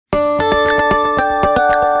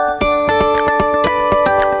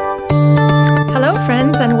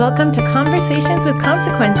welcome to Conversations with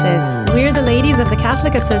Consequences. We're the ladies of the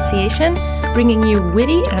Catholic Association, bringing you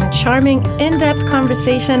witty and charming, in-depth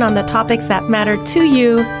conversation on the topics that matter to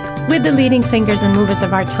you with the leading thinkers and movers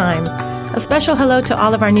of our time. A special hello to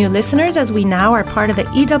all of our new listeners, as we now are part of the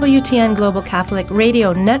EWTN Global Catholic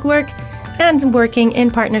Radio Network and working in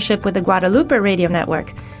partnership with the Guadalupe Radio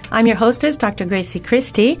Network. I'm your hostess, Dr. Gracie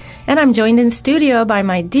Christie, and I'm joined in studio by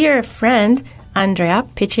my dear friend, Andrea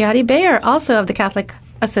Picciotti-Bayer, also of the Catholic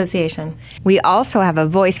Association. We also have a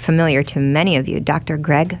voice familiar to many of you, Dr.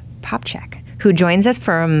 Greg Popcak, who joins us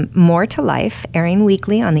from More to Life, airing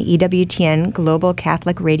weekly on the EWTN Global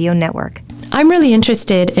Catholic Radio Network. I'm really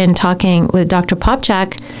interested in talking with Dr.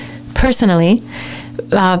 Popcak personally,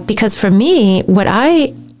 because for me, what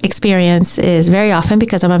I experience is very often,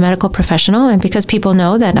 because I'm a medical professional and because people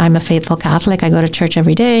know that I'm a faithful Catholic, I go to church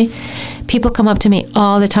every day, people come up to me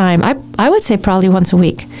all the time. I would say probably once a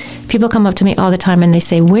week. People come up to me all the time and they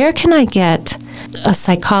say, where can I get a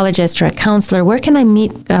psychologist or a counselor? Where can I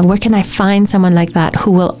meet, where can I find someone like that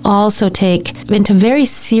who will also take into very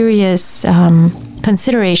serious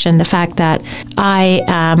consideration the fact that I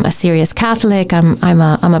am a serious Catholic. I'm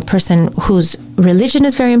a person whose religion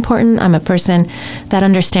is very important. I'm a person that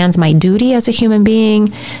understands my duty as a human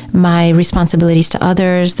being, my responsibilities to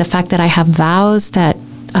others, the fact that I have vows that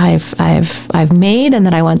I've made and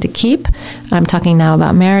that I want to keep. I'm talking now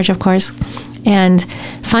about marriage, of course. And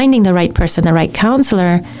finding the right person, the right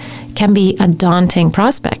counselor, can be a daunting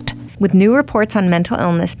prospect. With new reports on mental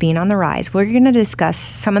illness being on the rise, we're going to discuss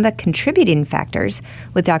some of the contributing factors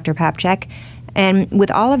with Dr. Popcak. And with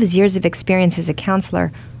all of his years of experience as a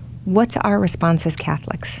counselor, what's our response as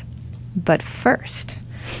Catholics? But first,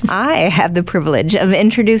 I have the privilege of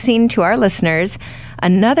introducing to our listeners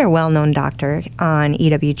another well-known doctor on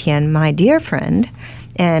EWTN, my dear friend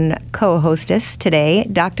and co-hostess today,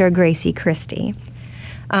 Dr. Gracie Christie.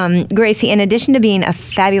 Gracie, in addition to being a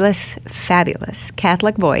fabulous, fabulous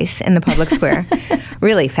Catholic voice in the public square,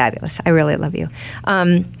 really fabulous, I really love you,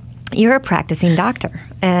 you're a practicing doctor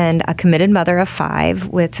and a committed mother of 5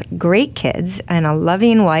 with great kids and a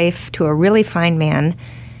loving wife to a really fine man.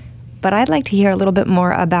 But I'd like to hear a little bit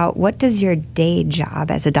more about what does your day job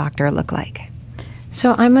as a doctor look like?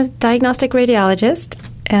 So I'm a diagnostic radiologist.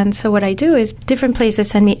 And so what I do is different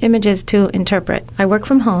places send me images to interpret. I work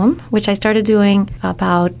from home, which I started doing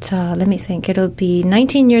about, it'll be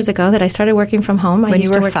 19 years ago that I started working from home. I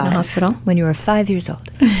used to work in a hospital. When you were 5 years old.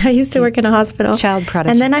 I used to work in a hospital. Child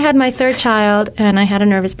prodigy. And then I had my 3rd child, and I had a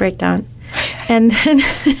nervous breakdown. And then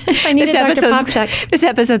I needed Dr. Popcak. This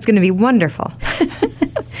episode's going to be wonderful.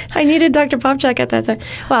 I needed Dr. Popcak at that time.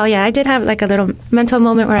 Well, yeah, I did have like a little mental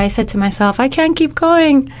moment where I said to myself, I can't keep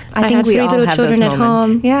going. I think had we 3 all little have children those at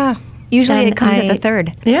moments. home. Yeah. Usually it comes at the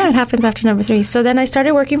 3rd. Yeah, it happens after number 3. So then I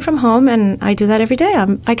started working from home, and I do that every day.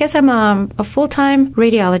 I guess I'm a full-time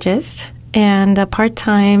radiologist and a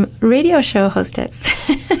part-time radio show hostess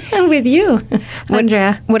with you,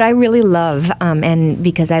 Andrea. What I really love, and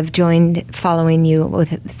because I've joined following you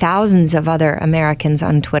with thousands of other Americans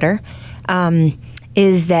on Twitter,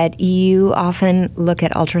 is that you often look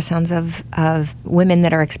at ultrasounds of women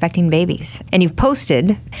that are expecting babies. And you've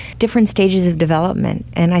posted different stages of development.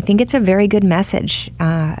 And I think it's a very good message.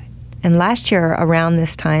 And last year, around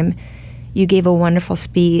this time, you gave a wonderful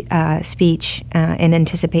speech in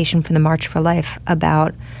anticipation for the March for Life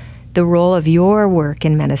about the role of your work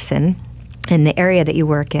in medicine and the area that you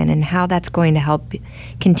work in and how that's going to help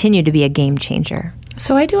continue to be a game changer.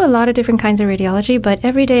 So I do a lot of different kinds of radiology, but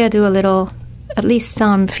every day I do at least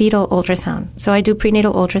some fetal ultrasound. So I do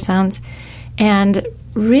prenatal ultrasounds. And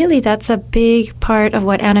really, that's a big part of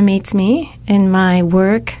what animates me in my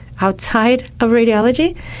work outside of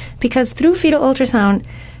radiology, because through fetal ultrasound,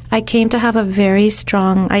 I came to have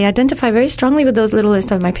I identify very strongly with those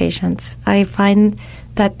littlest of my patients. I find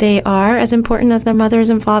that they are as important as their mothers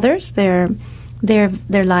and fathers. Their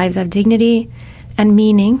lives have dignity and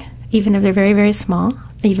meaning, even if they're very, very small,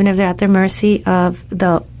 even if they're at the mercy of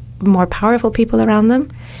the more powerful people around them.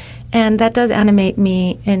 And that does animate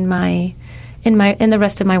me in the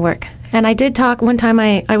rest of my work. And I did talk one time.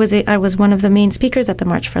 I was one of the main speakers at the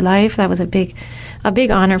March for Life. That was a big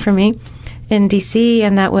honor for me in DC,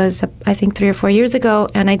 and that was I think 3 or 4 years ago.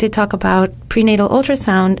 And I did talk about prenatal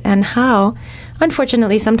ultrasound and how,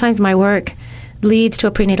 unfortunately, sometimes my work leads to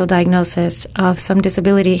a prenatal diagnosis of some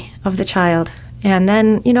disability of the child. And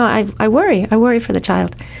then, I worry for the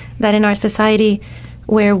child that in our society,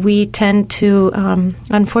 where we tend to,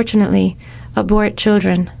 unfortunately, abort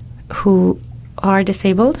children who are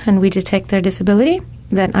disabled and we detect their disability,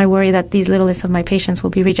 then I worry that these littlest of my patients will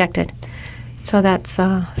be rejected. So that's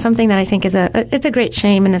something that I think is it's a great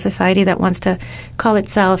shame in a society that wants to call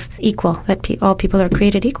itself equal, that all people are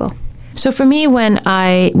created equal. So for me, when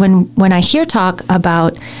I hear talk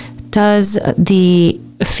about does the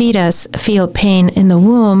fetus feel pain in the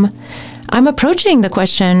womb, I'm approaching the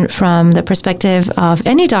question from the perspective of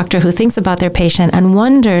any doctor who thinks about their patient and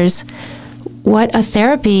wonders what a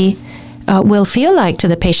therapy will feel like to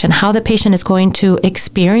the patient, how the patient is going to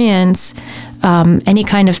experience any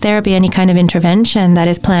kind of therapy, any kind of intervention that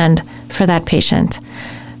is planned for that patient.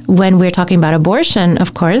 When we're talking about abortion,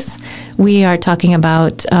 of course, we are talking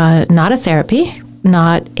about not a therapy,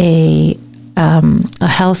 not a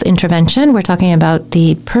health intervention. We're talking about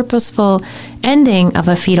the purposeful ending of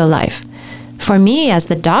a fetal life. For me, as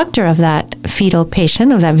the doctor of that fetal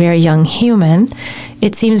patient, of that very young human,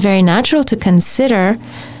 it seems very natural to consider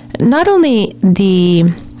not only the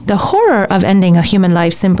horror of ending a human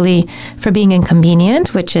life simply for being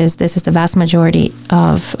inconvenient, this is the vast majority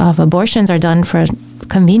of abortions are done for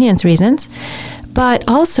convenience reasons, but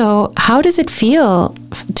also how does it feel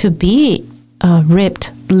to be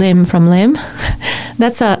ripped limb from limb?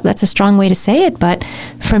 That's a strong way to say it, but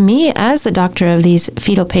for me, as the doctor of these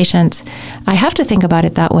fetal patients, I have to think about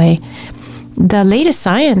it that way. The latest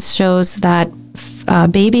science shows that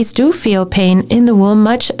babies do feel pain in the womb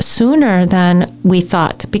much sooner than we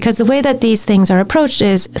thought, because the way that these things are approached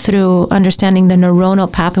is through understanding the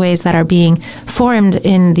neuronal pathways that are being formed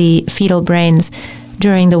in the fetal brains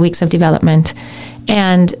during the weeks of development.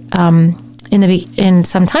 And in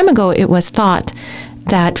some time ago, it was thought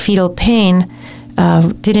that fetal pain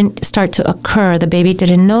didn't start to occur. The baby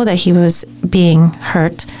didn't know that he was being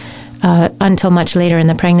hurt until much later in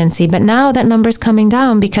the pregnancy. But now that number is coming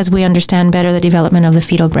down because we understand better the development of the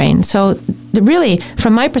fetal brain. So really,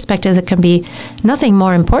 from my perspective, there can be nothing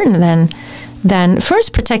more important than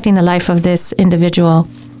first protecting the life of this individual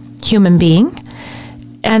human being,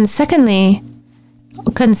 and secondly,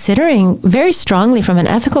 considering very strongly from an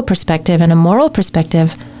ethical perspective and a moral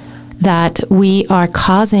perspective that we are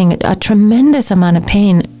causing a tremendous amount of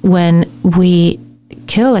pain when we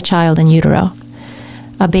kill a child in utero,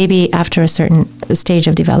 a baby after a certain stage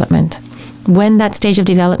of development. When that stage of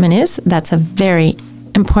development is, that's a very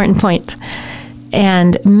important point.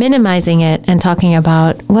 And minimizing it and talking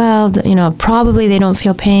about, probably they don't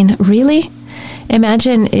feel pain. Really?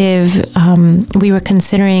 Imagine if we were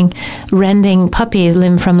considering rending puppies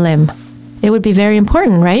limb from limb. It would be very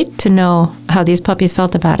important, right, to know how these puppies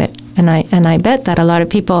felt about it. And I bet that a lot of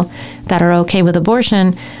people that are okay with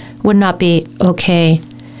abortion would not be okay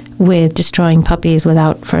with destroying puppies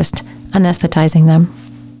without first anesthetizing them.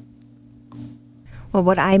 Well,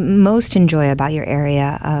 what I most enjoy about your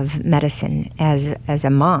area of medicine as a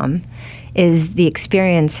mom is the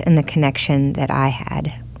experience and the connection that I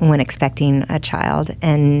had when expecting a child,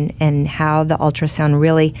 and how the ultrasound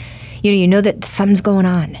really, you know that something's going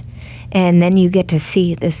on. And then you get to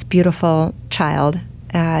see this beautiful child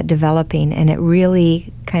developing, and it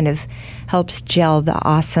really kind of helps gel the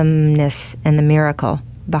awesomeness and the miracle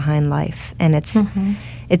behind life. And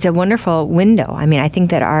it's a wonderful window. I mean, I think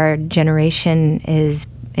that our generation is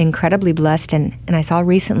incredibly blessed. And I saw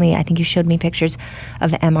recently, I think you showed me pictures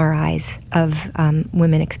of the MRIs of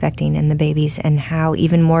women expecting and the babies, and how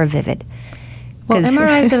even more vivid. Well,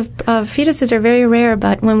 MRIs of fetuses are very rare,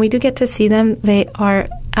 but when we do get to see them, they are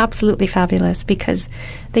absolutely fabulous, because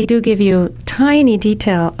they do give you tiny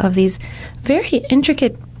detail of these very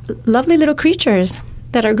intricate, lovely little creatures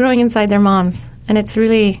that are growing inside their moms. And it's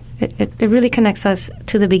really, it really connects us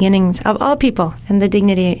to the beginnings of all people and the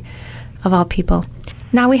dignity of all people.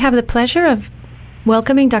 Now we have the pleasure of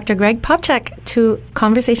welcoming Dr. Greg Popcak to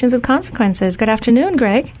Conversations with Consequences. Good afternoon,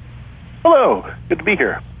 Greg. Hello. Good to be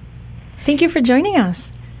here. Thank you for joining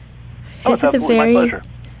us. It's absolutely my pleasure.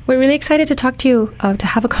 We're really excited to talk to you, to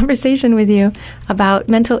have a conversation with you about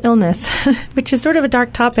mental illness, which is sort of a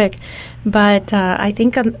dark topic. But I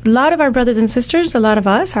think a lot of our brothers and sisters, a lot of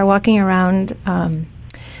us, are walking around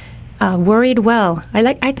worried well.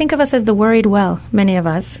 I think of us as the worried well, many of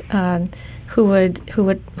us, who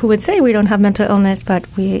would say we don't have mental illness, but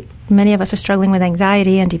many of us are struggling with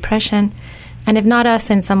anxiety and depression. And if not us,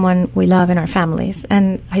 then someone we love in our families.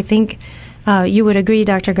 And I think you would agree,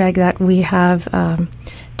 Dr. Greg, that we have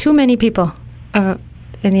too many people in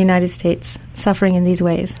the United States suffering in these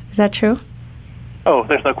ways. Is that true? Oh,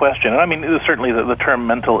 there's no question. I mean, certainly the term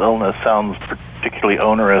mental illness sounds particularly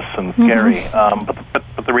onerous and scary.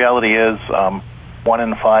 But the reality is 1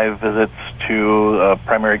 in 5 visits to a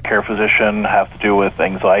primary care physician have to do with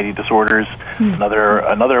anxiety disorders. Another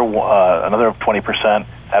 20%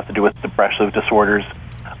 have to do with depressive disorders.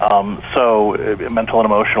 So mental and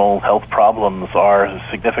emotional health problems are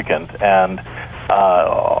significant, and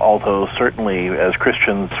although certainly as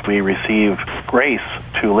Christians we receive grace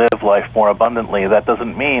to live life more abundantly, that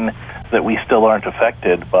doesn't mean that we still aren't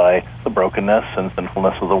affected by the brokenness and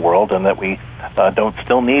sinfulness of the world, and that we don't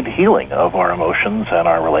still need healing of our emotions and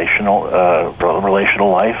our relational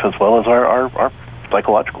life, as well as our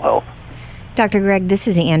psychological health. Dr. Gregg, this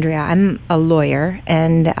is Andrea. I'm a lawyer,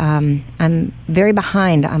 and I'm very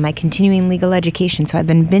behind on my continuing legal education, so I've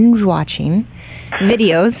been binge watching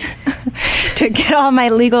videos to get all my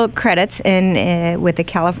legal credits in with the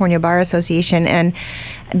California Bar Association, and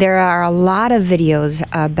there are a lot of videos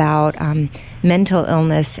about mental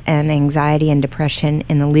illness and anxiety and depression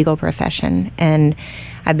in the legal profession, and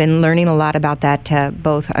I've been learning a lot about that to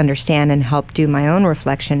both understand and help do my own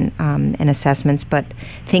reflection and assessments, but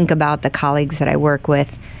think about the colleagues that I work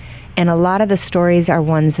with. And a lot of the stories are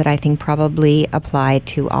ones that I think probably apply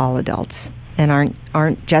to all adults and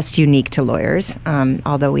aren't just unique to lawyers,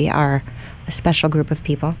 although we are a special group of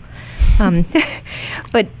people.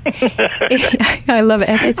 But I love it.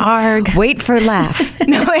 It's ARG. Wait for laugh.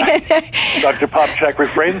 No, Dr. Popcak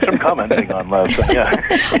refrains from commenting on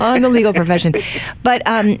on the legal profession. But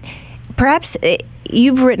perhaps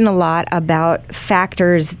you've written a lot about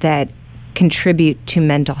factors that contribute to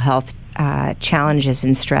mental health challenges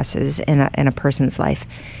and stresses in a person's life.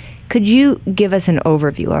 Could you give us an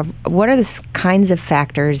overview of what are the kinds of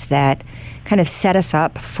factors that kind of set us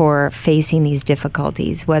up for facing these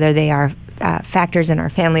difficulties, whether they are factors in our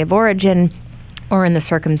family of origin or in the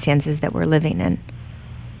circumstances that we're living in?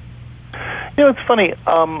 You know, it's funny.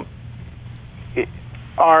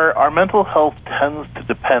 Our mental health tends to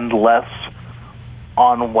depend less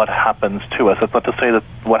on what happens to us. That's not to say that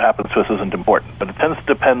what happens to us isn't important, but it tends to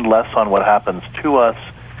depend less on what happens to us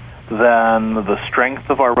than the strength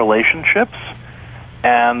of our relationships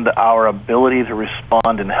and our ability to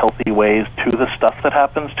respond in healthy ways to the stuff that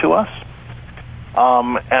happens to us.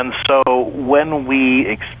 And so when we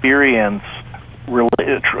experience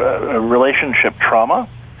relationship trauma,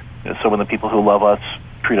 so when the people who love us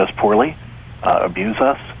treat us poorly, abuse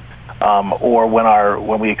us, or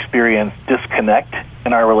when we experience disconnect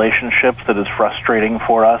in our relationships that is frustrating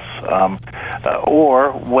for us,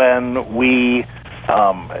 or when we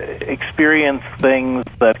experience things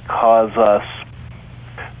that cause us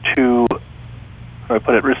to, how do I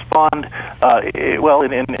put it, respond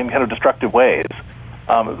in kind of destructive ways.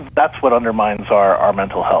 That's what undermines our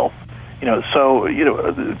mental health. So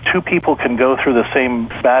two people can go through the same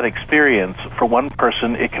bad experience. For one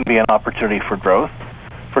person, it can be an opportunity for growth.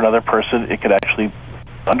 For another person, it could actually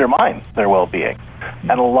undermine their well-being.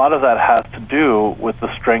 And a lot of that has to do with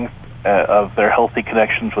the strength of their healthy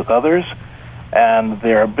connections with others and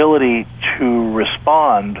their ability to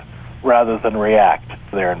respond rather than react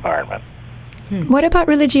to their environment. What about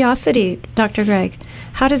religiosity, Dr. Gregg?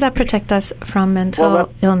 How does that protect us from mental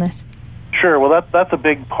illness? Sure. Well, that's a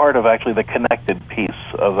big part of actually the connected piece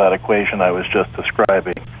of that equation I was just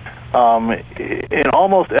describing. In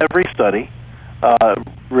almost every study,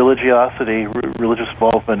 religious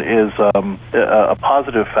involvement is a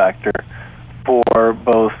positive factor for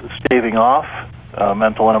both staving off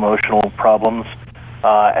mental and emotional problems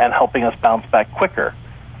and helping us bounce back quicker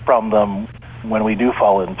from them when we do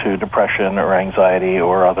fall into depression or anxiety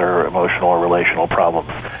or other emotional or relational problems.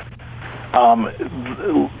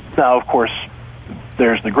 Now, of course,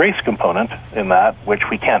 there's the grace component in that, which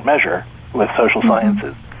we can't measure with social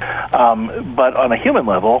sciences. But on a human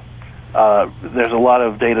level, there's a lot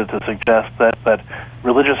of data to suggest that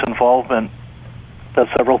religious involvement does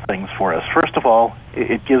several things for us. First of all,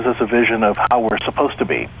 it gives us a vision of how we're supposed to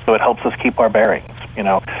be, so it helps us keep our bearings.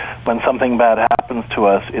 When something bad happens to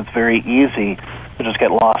us, it's very easy to just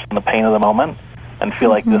get lost in the pain of the moment and feel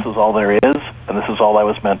like this is all there is, and this is all I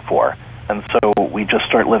was meant for. And so we just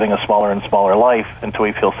start living a smaller and smaller life until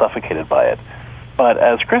we feel suffocated by it. But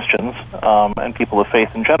as Christians, and people of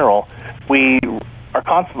faith in general, we are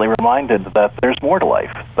constantly reminded that there's more to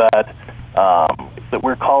life, that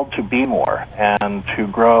we're called to be more and to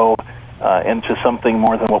grow into something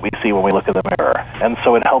more than what we see when we look in the mirror. And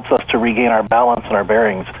so it helps us to regain our balance and our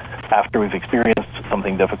bearings after we've experienced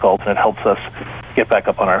something difficult, and it helps us get back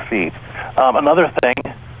up on our feet. Another thing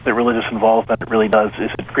that religious involvement really does is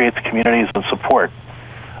it creates communities of support.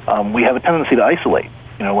 We have a tendency to isolate,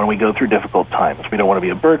 when we go through difficult times. We don't want to be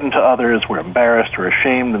a burden to others, we're embarrassed or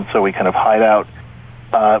ashamed, and so we kind of hide out.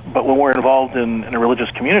 But when we're involved in a religious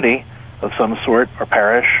community of some sort, or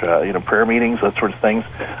parish, prayer meetings, that sort of things,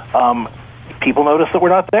 people notice that we're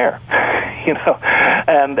not there,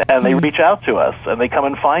 and they reach out to us, and they come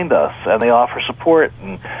and find us, and they offer support,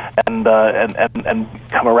 and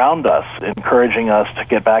come around us, encouraging us to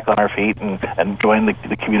get back on our feet and join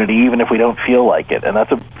the community, even if we don't feel like it. And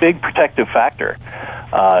that's a big protective factor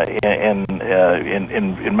in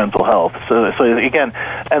mental health. So again,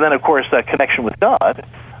 and then of course that connection with God,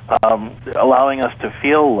 allowing us to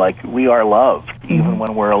feel like we are loved, even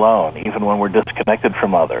when we're alone, even when we're disconnected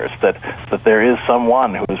from others, that there is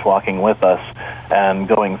someone who is walking with us and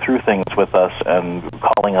going through things with us and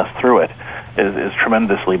calling us through it is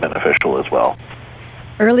tremendously beneficial as well.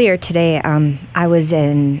 Earlier today, I was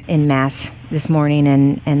in Mass this morning,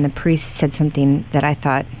 and the priest said something that I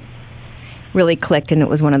thought really clicked, and it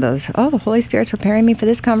was one of those, the Holy Spirit's preparing me for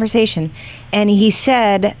this conversation. And he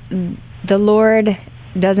said, the Lord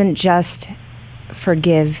doesn't just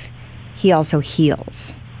forgive, he also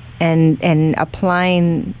heals. And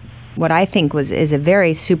applying what I think is a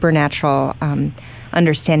very supernatural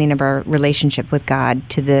understanding of our relationship with God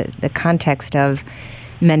to the context of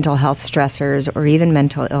mental health stressors or even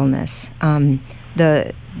mental illness.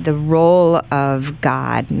 The role of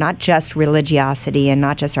God, not just religiosity and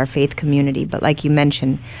not just our faith community, but like you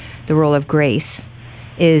mentioned, the role of grace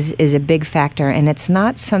is a big factor. And it's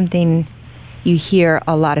not something you hear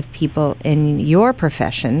a lot of people in your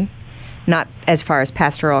profession, not as far as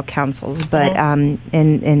pastoral counsels, but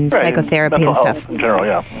in psychotherapy and stuff. In general,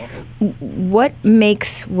 yeah. What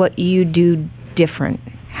makes what you do different?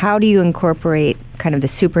 How do you incorporate kind of the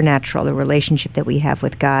supernatural, the relationship that we have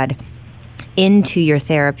with God, into your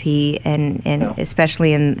therapy and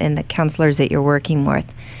especially in the counselors that you're working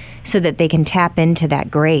with, so that they can tap into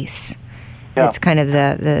that grace that's kind of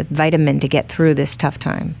the vitamin to get through this tough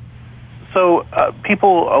time? So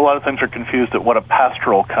people a lot of times are confused at what a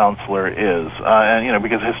pastoral counselor is, and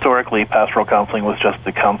because historically pastoral counseling was just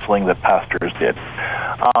the counseling that pastors did.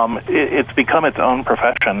 It's become its own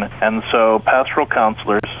profession, and so pastoral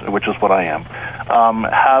counselors, which is what I am,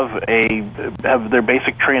 have their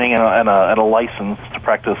basic training and a license to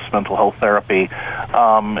practice mental health therapy.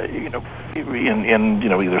 In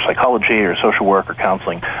either psychology or social work or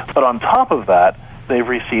counseling, but on top of that, they've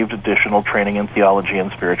received additional training in theology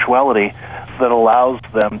and spirituality that allows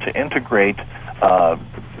them to integrate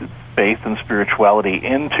faith and spirituality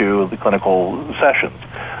into the clinical sessions.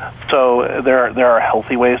 So there are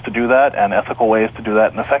healthy ways to do that, and ethical ways to do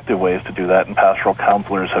that, and effective ways to do that, and pastoral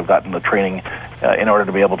counselors have gotten the training in order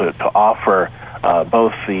to be able to offer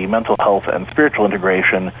both the mental health and spiritual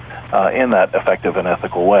integration in that effective and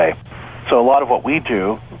ethical way. So a lot of what we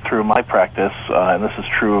do through my practice, and this is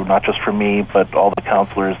true not just for me, but all the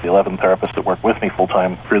counselors, the 11 therapists that work with me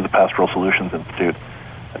full-time through the Pastoral Solutions Institute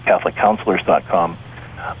at CatholicCounselors.com,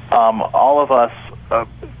 all of us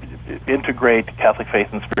integrate Catholic faith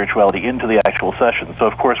and spirituality into the actual session. So,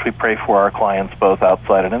 of course, we pray for our clients both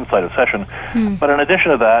outside and inside of session. But in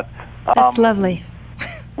addition to that, that's lovely.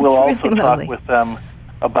 We'll also talk with them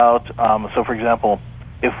about, so for example,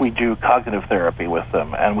 if we do cognitive therapy with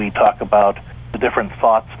them and we talk about the different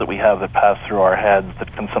thoughts that we have that pass through our heads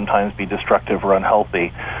that can sometimes be destructive or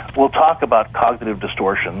unhealthy, we'll talk about cognitive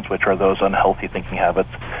distortions, which are those unhealthy thinking habits.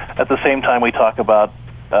 At the same time, we talk about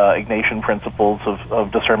Ignatian principles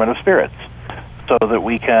of discernment of spirits, so that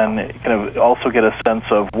we can kind of also get a sense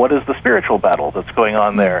of what is the spiritual battle that's going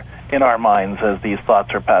on there in our minds as these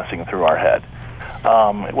thoughts are passing through our head.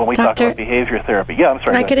 When we talk about behavior therapy. Yeah, I'm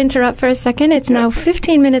sorry. I could interrupt for a second. It's now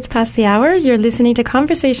 15 minutes past the hour. You're listening to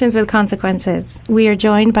Conversations with Consequences. We are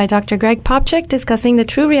joined by Dr. Greg Popcak discussing the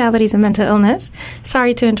true realities of mental illness.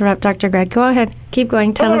 Sorry to interrupt, Dr. Greg. Go ahead. Keep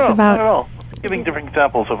going. Tell us about... Not at all. Giving different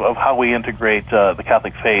examples of how we integrate the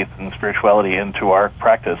Catholic faith and spirituality into our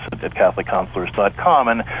practice at CatholicCounselors.com.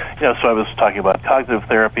 And, so I was talking about cognitive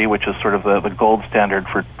therapy, which is sort of the gold standard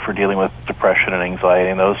for dealing with depression and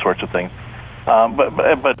anxiety and those sorts of things.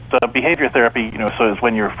 But behavior therapy, so is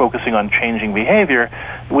when you're focusing on changing behavior,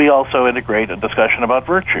 we also integrate a discussion about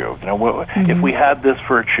virtue. If we had this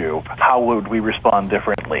virtue, how would we respond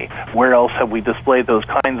differently? Where else have we displayed those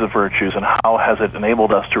kinds of virtues, and how has it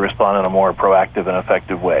enabled us to respond in a more proactive and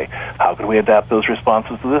effective way? How could we adapt those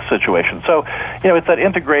responses to this situation? So, it's that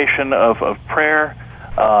integration of prayer,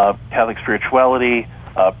 Catholic spirituality,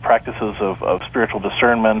 practices of spiritual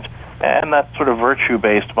discernment, and that sort of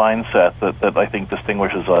virtue-based mindset that I think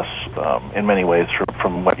distinguishes us in many ways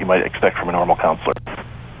from what you might expect from a normal counselor.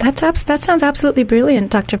 That sounds absolutely brilliant,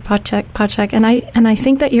 Dr. Popcak, and I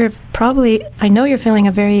think that I know you're feeling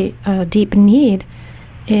a very deep need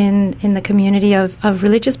in the community of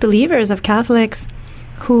religious believers, of Catholics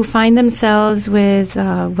who find themselves with,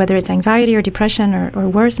 whether it's anxiety or depression or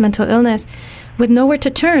worse, mental illness, with nowhere to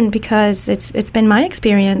turn, because it's been my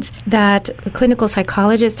experience that clinical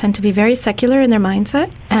psychologists tend to be very secular in their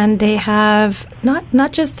mindset, and they have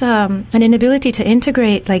not just an inability to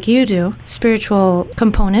integrate, like you do, spiritual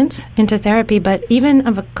components into therapy, but even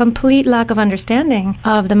of a complete lack of understanding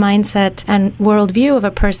of the mindset and worldview of a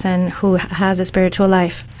person who has a spiritual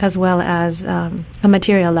life as well as a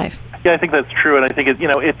material life. Yeah, I think that's true, and I think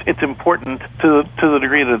it's important to the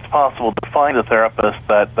degree that it's possible to find a therapist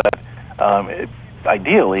that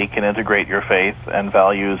ideally can integrate your faith and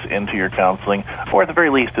values into your counseling, or at the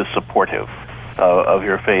very least is supportive of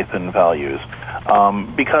your faith and values.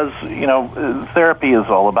 Because, therapy is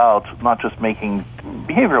all about not just making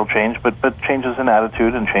behavioral change, but changes in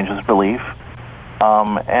attitude and changes in belief.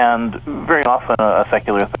 And very often a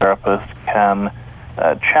secular therapist can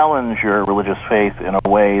challenge your religious faith in a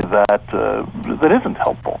way that isn't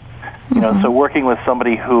helpful. So working with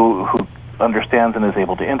somebody who understands and is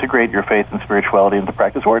able to integrate your faith and spirituality into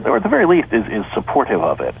practice, or at the very least is supportive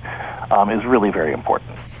of it, is really very important.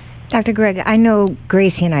 Dr. Greg, I know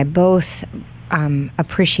Gracie and I both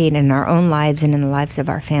appreciate in our own lives and in the lives of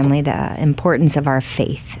our family the importance of our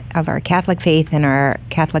faith, of our Catholic faith and our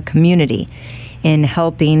Catholic community in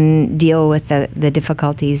helping deal with the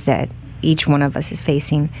difficulties that each one of us is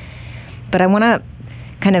facing. But I want to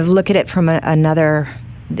kind of look at it from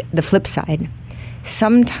the flip side.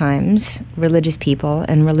 Sometimes religious people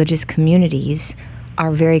and religious communities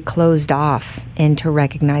are very closed off into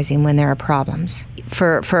recognizing when there are problems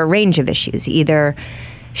for a range of issues, either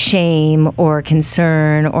shame or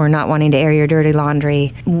concern or not wanting to air your dirty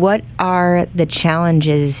laundry. What are the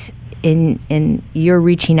challenges in your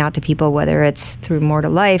reaching out to people, whether it's through More to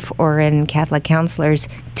Life or in Catholic counselors,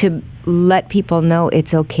 to let people know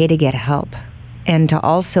it's okay to get help and to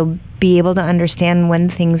also be able to understand when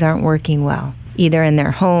things aren't working well, either in their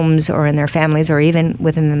homes or in their families or even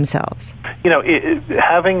within themselves?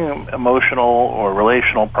 Having emotional or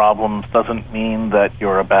relational problems doesn't mean that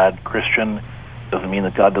you're a bad Christian. It doesn't mean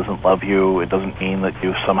that God doesn't love you. It doesn't mean that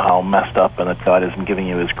you've somehow messed up and that God isn't giving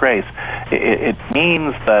you His grace. It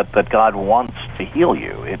means that God wants to heal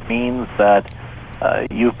you. It means that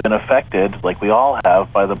you've been affected, like we all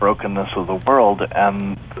have, by the brokenness of the world,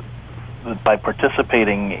 and by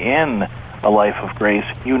participating in a life of grace,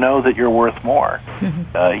 you know that you're worth more.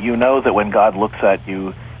 You know that when God looks at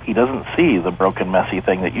you, He doesn't see the broken, messy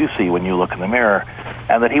thing that you see when you look in the mirror,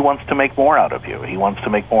 and that He wants to make more out of you. He wants to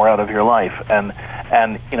make more out of your life. And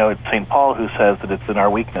it's St. Paul who says that it's in our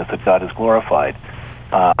weakness that God is glorified.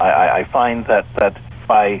 I find that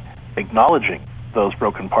by acknowledging those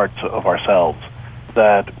broken parts of ourselves,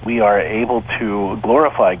 that we are able to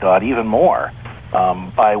glorify God even more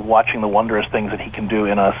by watching the wondrous things that He can do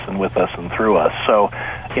in us and with us and through us. So,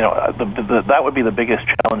 that would be the biggest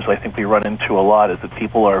challenge that I think we run into a lot, is that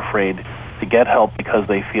people are afraid to get help because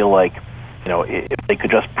they feel like, if they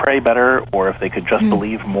could just pray better, or if they could just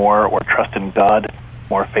believe more or trust in God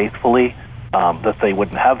more faithfully, that they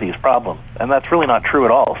wouldn't have these problems. And that's really not true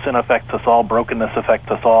at all. Sin affects us all. Brokenness affects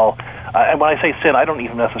us all. And when I say sin, I don't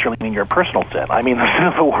even necessarily mean your personal sin. I mean the sin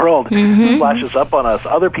of the world flashes up on us.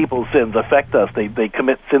 Other people's sins affect us. They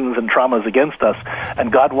commit sins and traumas against us,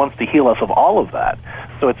 and God wants to heal us of all of that.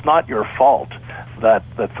 So it's not your fault that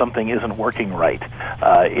something isn't working right.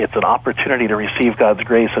 It's an opportunity to receive God's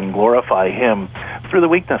grace and glorify Him through the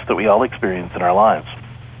weakness that we all experience in our lives.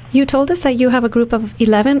 You told us that you have a group of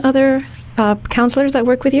 11 other counselors that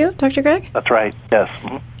work with you, Dr. Greg? That's right, yes.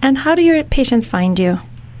 And how do your patients find you?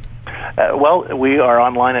 Well, we are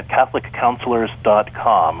online at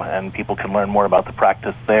CatholicCounselors.com, and people can learn more about the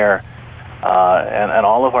practice there. And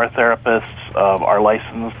all of our therapists are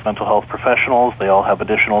licensed mental health professionals. They all have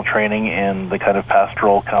additional training in the kind of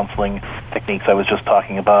pastoral counseling techniques I was just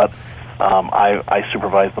talking about. I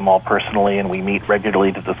supervise them all personally, and we meet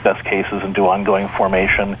regularly to discuss cases and do ongoing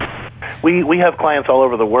formation. We have clients all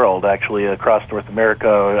over the world, actually, across North America.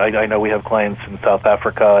 I know we have clients in South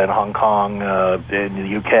Africa and Hong Kong, in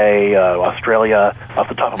the UK, Australia, off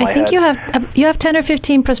the top of my head. I think you have 10 or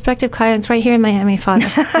 15 prospective clients right here in Miami, Father.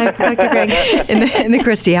 Dr. Greg. In the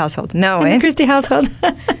Christie household. No, in the Christie household.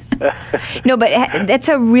 No, but that's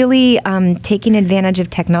a really taking advantage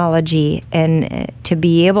of technology, and to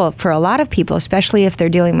be able, for a lot of people, especially if they're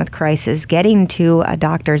dealing with crisis, getting to a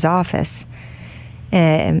doctor's office,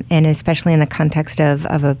 and especially in the context of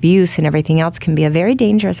abuse and everything else, can be a very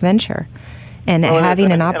dangerous venture. And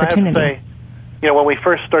having an opportunity. And I have to say, when we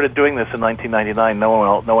first started doing this in 1999,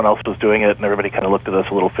 no one else was doing it, and everybody kind of looked at us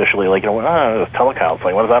a little officially, like,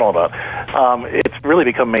 telecounseling, what is that all about? It's really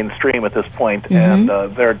become mainstream at this point, and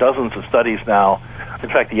there are dozens of studies now In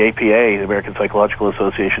fact, the APA, the American Psychological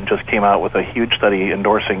Association, just came out with a huge study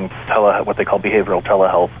endorsing what they call behavioral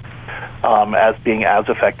telehealth as being as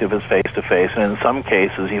effective as face-to-face, and in some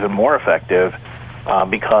cases even more effective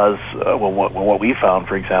because what we found,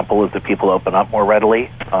 for example, is that people open up more readily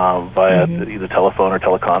via either telephone or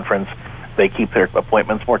teleconference. They keep their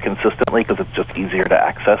appointments more consistently because it's just easier to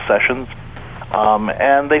access sessions,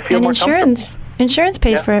 and they feel more comfortable. Insurance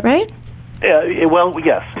pays for it, right? Well,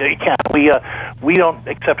 yes, it can. We don't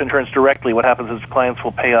accept insurance directly. What happens is clients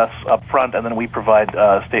will pay us up front, and then we provide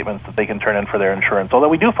statements that they can turn in for their insurance. Although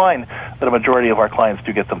we do find that a majority of our clients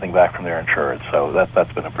do get something back from their insurers, so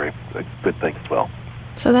that's been a good thing as well.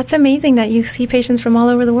 So that's amazing that you see patients from all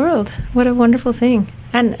over the world. What a wonderful thing.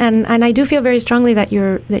 And I do feel very strongly that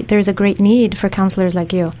there's a great need for counselors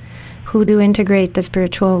like you, who do integrate the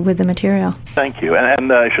spiritual with the material. Thank you.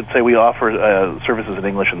 And I should say we offer services in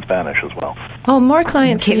English and Spanish as well. Oh, more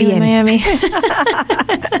clients for you in Miami.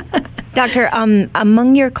 Doctor,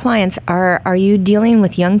 among your clients, are you dealing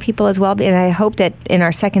with young people as well? And I hope that in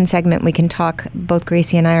our second segment we can talk, both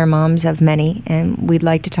Gracie and I are moms of many, and we'd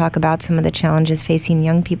like to talk about some of the challenges facing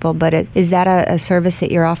young people. But is that a service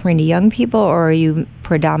that you're offering to young people, or are you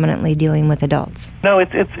predominantly dealing with adults? No,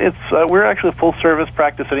 it's we're actually a full-service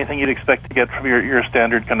practice. Anything you'd expect to get from your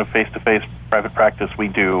standard kind of face-to-face private practice, we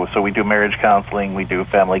do. So we do marriage counseling, we do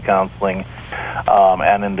family counseling,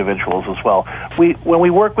 and individuals as well. When we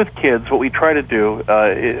work with kids, what we try to do,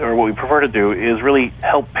 or what we prefer to do, is really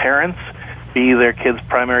help parents be their kids'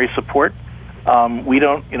 primary support. We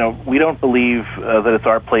don't believe that it's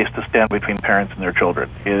our place to stand between parents and their children.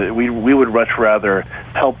 We would much rather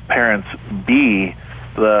help parents be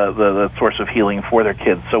the source of healing for their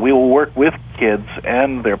kids. So we will work with kids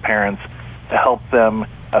and their parents to help them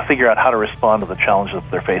figure out how to respond to the challenges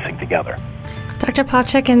that they're facing together. Dr.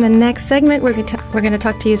 Popcak, in the next segment, we're going to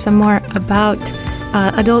talk to you some more about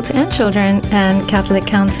adults and children and Catholic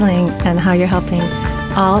counseling and how you're helping.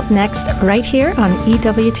 All next, right here on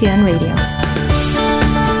EWTN Radio.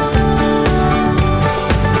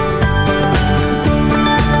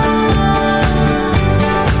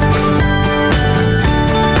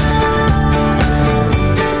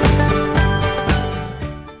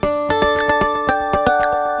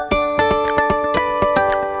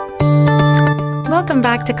 Welcome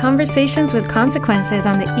back to Conversations with Consequences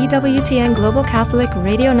on the EWTN Global Catholic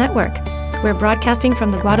Radio Network. We're broadcasting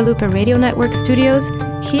from the Guadalupe Radio Network studios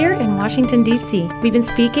here in Washington, D.C. We've been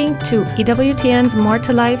speaking to EWTN's More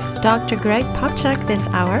to Life's Dr. Greg Popcak this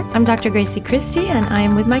hour. I'm Dr. Gracie Christie, and I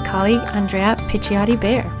am with my colleague, Andrea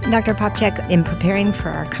Picciotti-Bear. Dr. Popcak, in preparing for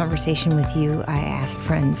our conversation with you, I asked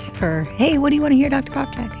friends for, hey, what do you want to hear Dr.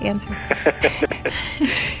 Popcak answer?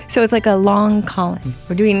 So it's like a long call-in.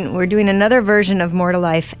 We're doing another version of More to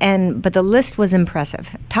Life, but the list was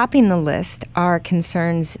impressive. Topping the list are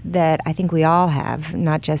concerns that I think we all have,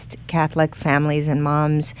 not just Catholic families and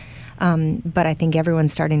moms, but I think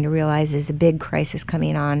everyone's starting to realize is a big crisis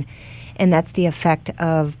coming on, and that's the effect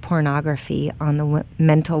of pornography on the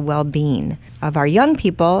mental well-being of our young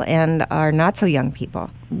people and our not-so-young people.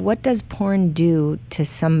 What does porn do to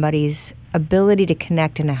somebody's ability to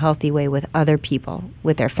connect in a healthy way with other people,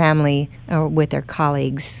 with their family, or with their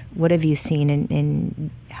colleagues? What have you seen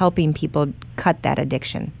in helping people cut that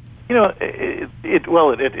addiction? You know,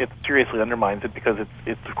 it seriously undermines it because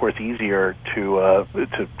it's of course easier to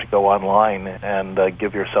go online and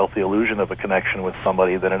give yourself the illusion of a connection with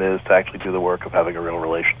somebody than it is to actually do the work of having a real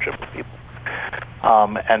relationship with people.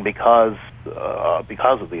 And because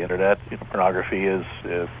of the internet, pornography is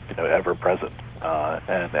ever present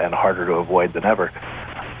and harder to avoid than ever.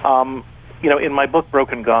 In my book,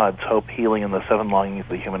 Broken Gods, Hope, Healing, and the Seven Longings of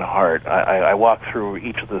the Human Heart, I walk through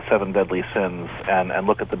each of the seven deadly sins and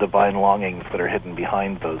look at the divine longings that are hidden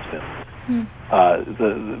behind those sins.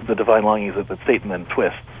 The divine longings that Satan then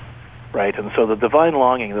twists, right? And so the divine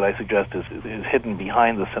longing that I suggest is hidden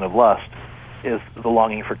behind the sin of lust is the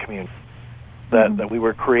longing for communion, that we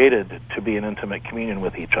were created to be in intimate communion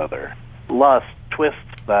with each other. Lust twists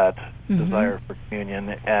that desire for communion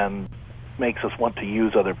and makes us want to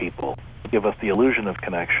use other people, give us the illusion of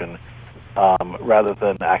connection rather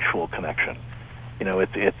than actual connection.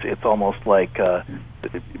 It's almost like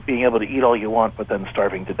being able to eat all you want, but then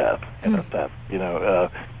starving to death.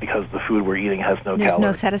 Because the food we're eating has no There's calories.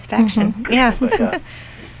 no satisfaction. Yeah.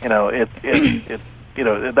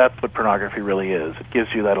 That's what pornography really is. It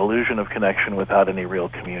gives you that illusion of connection without any real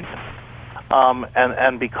communion.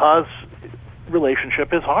 And because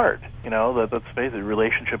relationship is hard, let's face it,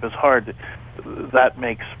 relationship is hard, that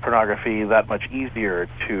makes pornography that much easier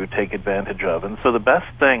to take advantage of. And so the best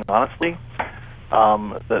thing, honestly,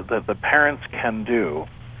 that the parents can do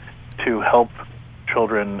to help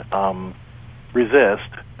children resist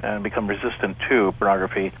and become resistant to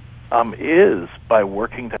pornography is by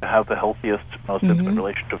working to have the healthiest, most intimate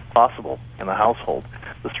relationship possible in the household.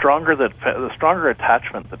 The stronger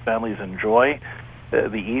attachment that families enjoy,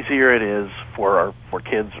 the easier it is for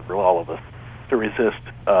kids, for all of us, to resist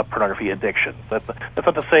pornography addiction. That's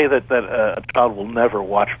not to say that a child will never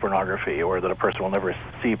watch pornography, or that a person will never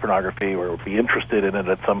see pornography or be interested in it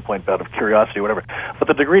at some point out of curiosity or whatever. But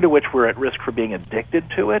the degree to which we're at risk for being addicted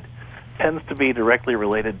to it tends to be directly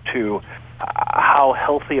related to how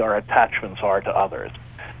healthy our attachments are to others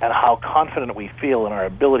and how confident we feel in our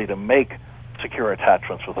ability to make secure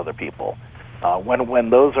attachments with other people. When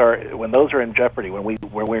those are in jeopardy, when we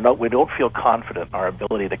don't feel confident in our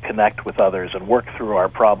ability to connect with others and work through our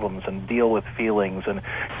problems and deal with feelings and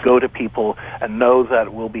go to people and know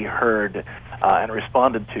that we'll be heard and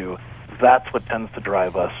responded to, that's what tends to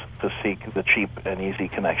drive us to seek the cheap and easy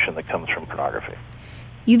connection that comes from pornography.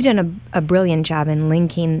 You've done a brilliant job in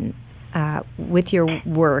linking with your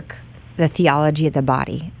work the theology of the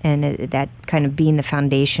body, and that kind of being the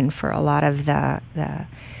foundation for a lot of the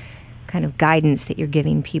kind of guidance that you're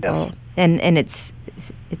giving people. Yeah. And it's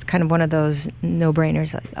kind of one of those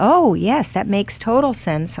no-brainers, like, oh, yes, that makes total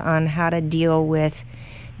sense on how to deal with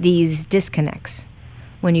these disconnects.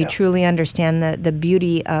 When you truly understand the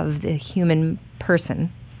beauty of the human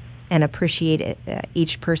person and appreciate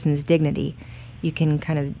each person's dignity, you can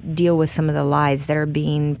kind of deal with some of the lies that are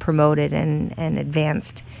being promoted and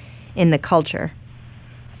advanced in the culture.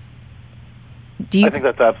 I think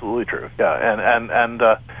that's absolutely true. Yeah, and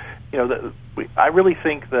I really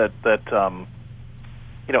think that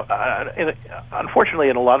unfortunately,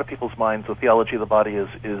 in a lot of people's minds, the theology of the body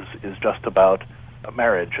is just about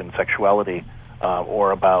marriage and sexuality,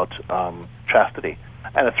 or about chastity,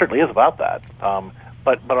 and it certainly is about that.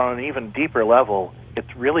 But on an even deeper level,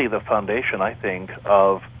 it's really the foundation, I think,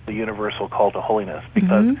 of the universal call to holiness.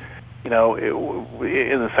 Because in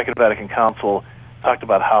the Second Vatican Council, talked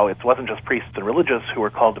about how it wasn't just priests and religious who were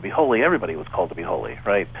called to be holy; everybody was called to be holy,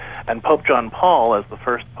 right? And Pope John Paul, as the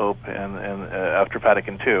first pope, and after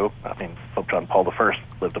Vatican II, Pope John Paul I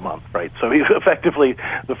lived a month, right? So he's effectively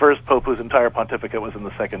the first pope whose entire pontificate was in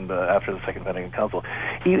the after the Second Vatican Council.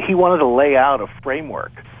 He wanted to lay out a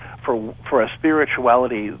framework for a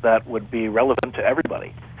spirituality that would be relevant to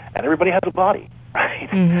everybody, and everybody has a body. Right,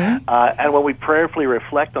 and when we prayerfully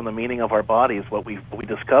reflect on the meaning of our bodies, what we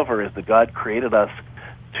discover is that God created us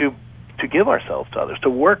to give ourselves to others, to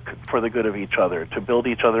work for the good of each other, to build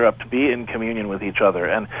each other up, to be in communion with each other,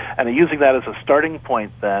 and using that as a starting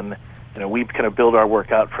point, then we kind of build our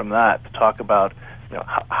work out from that to talk about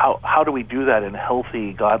how do we do that in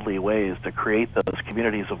healthy, godly ways to create those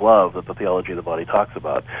communities of love that the theology of the body talks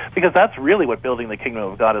about? Because that's really what building the kingdom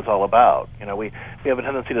of God is all about. We have a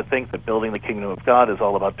tendency to think that building the kingdom of God is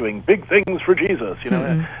all about doing big things for Jesus.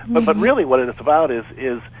 But really, what it's about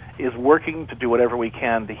is working to do whatever we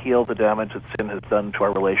can to heal the damage that sin has done to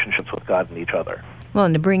our relationships with God and each other. Well,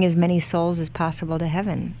 and to bring as many souls as possible to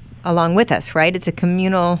heaven along with us, right? It's a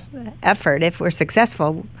communal effort. If we're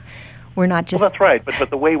successful, we're not just... Well, that's right, but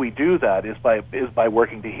the way we do that is by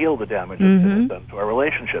working to heal the damage that sin has done to our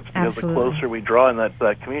relationships. Because the closer we draw in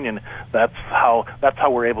that communion, that's how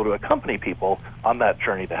we're able to accompany people on that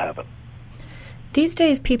journey to heaven. These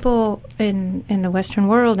days, people in the Western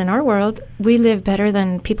world, in our world, we live better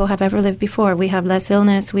than people have ever lived before. We have less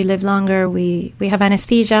illness, we live longer, we have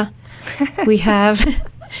anesthesia, we have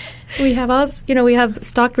we have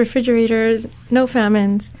stocked refrigerators, no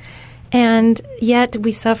famines. And yet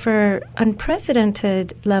we suffer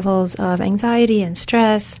unprecedented levels of anxiety and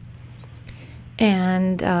stress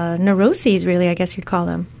and neuroses, really, I guess you'd call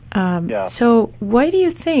them. So why do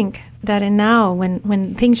you think that now,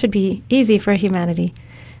 when things should be easy for humanity,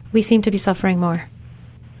 we seem to be suffering more?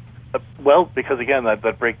 Well, because, again,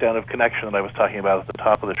 that breakdown of connection that I was talking about at the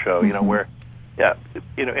top of the show, where,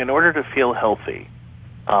 in order to feel healthy,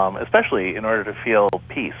 especially in order to feel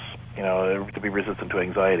peace, to be resistant to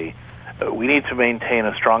anxiety, we need to maintain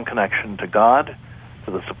a strong connection to God,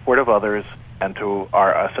 to the support of others, and to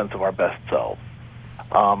a sense of our best self.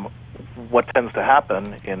 What tends to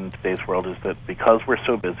happen in today's world is that because we're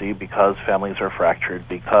so busy, because families are fractured,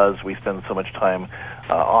 because we spend so much time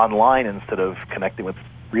online instead of connecting with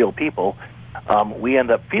real people, we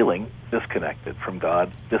end up feeling disconnected from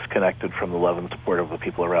God, disconnected from the love and support of the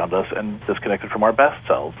people around us, and disconnected from our best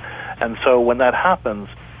selves. And so when that happens,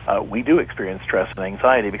 we do experience stress and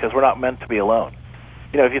anxiety because we're not meant to be alone.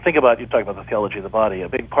 If you think about, you talk about the theology of the body, a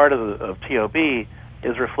big part of TOB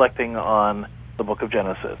is reflecting on the book of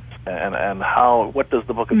Genesis and what does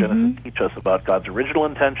the book of Genesis teach us about God's original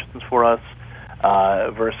intentions for us,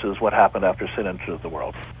 versus what happened after sin entered the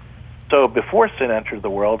world. So before sin entered the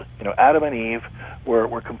world, Adam and Eve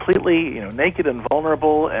were completely, naked and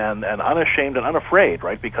vulnerable and unashamed and unafraid,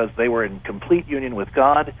 right? Because they were in complete union with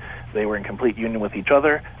God, they were in complete union with each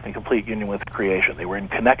other, and complete union with creation. They were in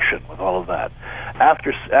connection with all of that.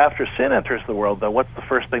 After sin enters the world, though, what's the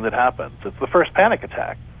first thing that happens? It's the first panic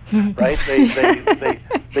attack, right?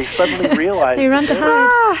 They suddenly realize they run to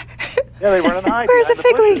hide. Yeah, they run and hide. Where's the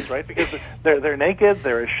fig bushes, leaf? Right? Because they're naked,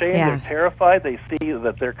 they're ashamed, they're terrified. They see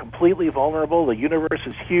that they're completely vulnerable. The universe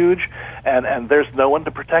is huge, and there's no one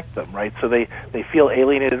to protect them, right? So they feel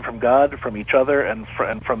alienated from God, from each other, and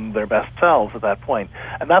from their best selves at that point.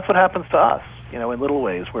 And that's what happens to us, in little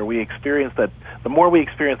ways, where we experience that. The more we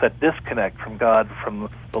experience that disconnect from God, from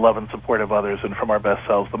the love and support of others, and from our best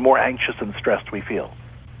selves, the more anxious and stressed we feel.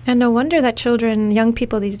 And no wonder that young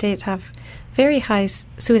people these days have very high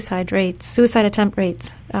suicide attempt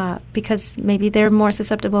rates, because maybe they're more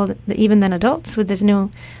susceptible even than adults with this new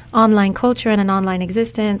online culture and an online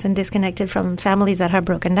existence, and disconnected from families that have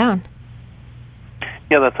broken down.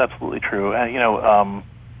 Yeah, that's absolutely true.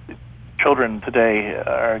 Children today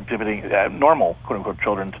are exhibiting, normal, quote-unquote,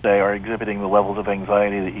 children today are exhibiting the levels of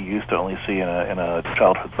anxiety that you used to only see in a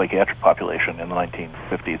childhood psychiatric population in the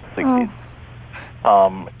 1950s, 60s.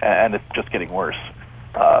 And it's just getting worse.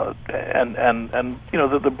 The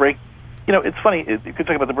break, it's funny, if you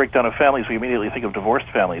talk about the breakdown of families, we immediately think of divorced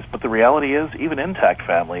families, but the reality is even intact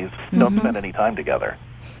families don't spend any time together.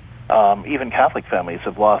 Even Catholic families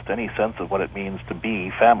have lost any sense of what it means to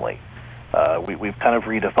be family. We've kind of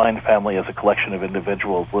redefined family as a collection of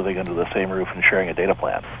individuals living under the same roof and sharing a data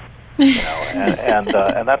plan. And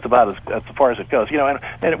that's about as far as it goes.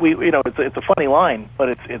 It's a funny line, but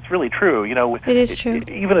it's really true. It is true.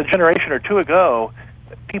 Even a generation or two ago,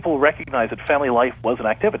 people recognized that family life was an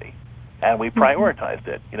activity, and we prioritized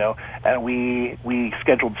it. And we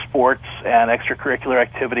scheduled sports and extracurricular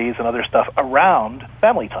activities and other stuff around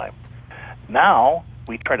family time. Now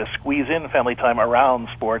we try to squeeze in family time around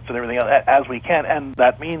sports and everything else as we can, and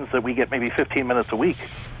that means that we get maybe 15 minutes a week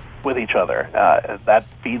with each other. That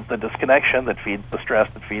feeds the disconnection, that feeds the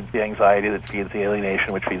stress, that feeds the anxiety, that feeds the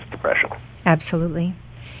alienation, which feeds depression. Absolutely.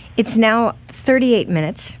 It's now 38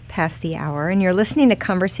 minutes past the hour, and you're listening to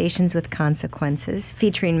Conversations with Consequences,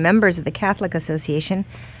 featuring members of the Catholic Association.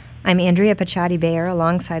 I'm Andrea Paciotti-Bayer,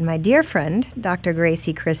 alongside my dear friend, Dr.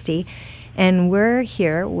 Grazie Christie, and we're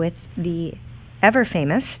here with the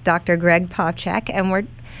ever-famous Dr. Greg Popcak, and we're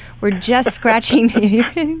just scratching.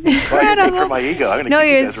 Incredible. For my ego. I'm No,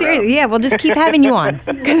 you're serious. Yeah, we'll just keep having you on.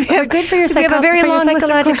 We're good for your we have a very long list of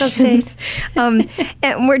psychological questions.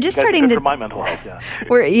 And we're just starting to. For my mental health, yeah.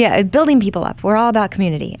 We're building people up. We're all about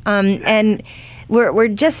community. And we're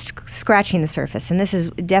just scratching the surface, and this is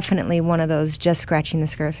definitely one of those just scratching the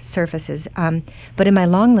surfaces. But in my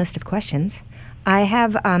long list of questions, I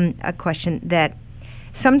have a question that.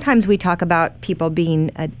 Sometimes we talk about people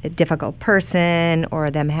being a difficult person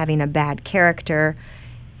or them having a bad character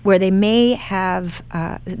where they may have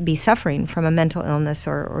be suffering from a mental illness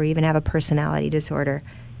or even have a personality disorder.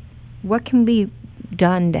 What can be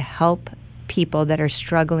done to help people that are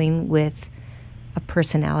struggling with a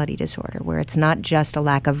personality disorder where it's not just a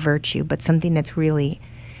lack of virtue but something that's really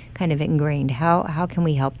kind of ingrained? How can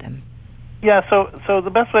we help them? Yeah, so the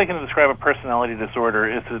best way I can describe a personality disorder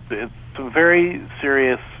is it's some very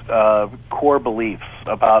serious core beliefs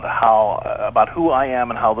about who I am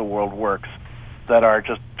and how the world works that are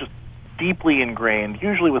just deeply ingrained,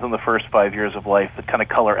 usually within the first 5 years of life, that kind of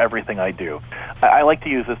color everything I do. I like to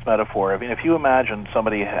use this metaphor. I mean, if you imagine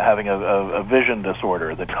somebody having a vision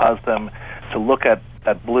disorder that caused them to look at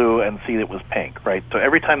blue and see that it was pink, right? So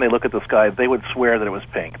every time they look at the sky, they would swear that it was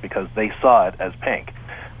pink because they saw it as pink.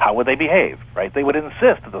 How would they behave, right? They would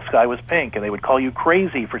insist that the sky was pink, and they would call you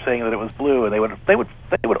crazy for saying that it was blue, and they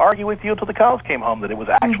would argue with you until the cows came home that it was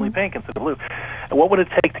actually pink instead of blue. And what would it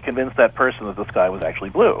take to convince that person that the sky was actually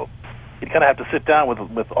blue? You'd kind of have to sit down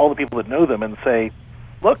with all the people that know them and say,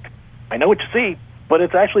 look, I know what you see, but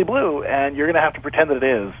it's actually blue, and you're going to have to pretend that it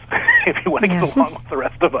is if you want to get along with the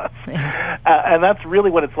rest of us. And that's really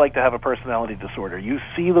what it's like to have a personality disorder. You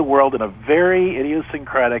see the world in a very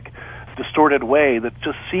idiosyncratic, distorted way that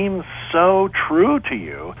just seems so true to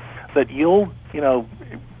you that you'll,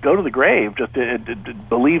 go to the grave just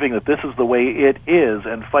believing that this is the way it is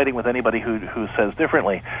and fighting with anybody who says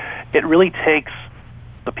differently. It really takes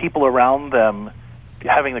the people around them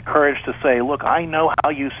having the courage to say, look, I know how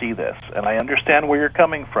you see this, and I understand where you're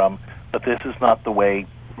coming from, but this is not the way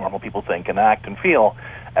normal people think and act and feel,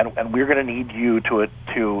 and we're going to need you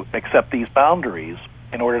to accept these boundaries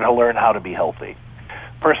in order to learn how to be healthy.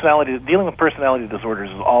 dealing with personality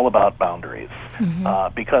disorders is all about boundaries,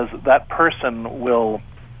 because that person will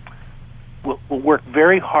work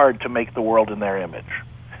very hard to make the world in their image.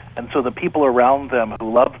 And so the people around them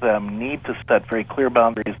who love them need to set very clear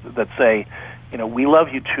boundaries that say, we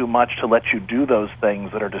love you too much to let you do those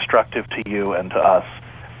things that are destructive to you and to us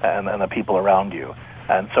and the people around you.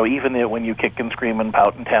 And so even when you kick and scream and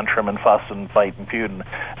pout and tantrum and fuss and fight and feud, and,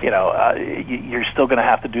 you're still going to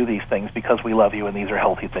have to do these things because we love you and these are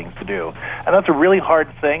healthy things to do. And that's a really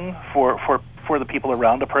hard thing for the people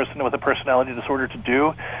around a person with a personality disorder to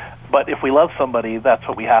do. But if we love somebody, that's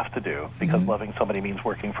what we have to do, because loving somebody means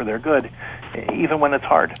working for their good, even when it's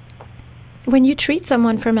hard. When you treat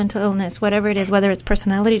someone for mental illness, whatever it is, whether it's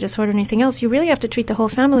personality disorder or anything else, you really have to treat the whole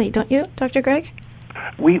family, don't you, Dr. Greg?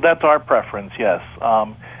 That's our preference, yes.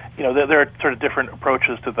 There are sort of different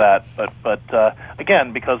approaches to that, but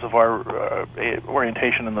again, because of our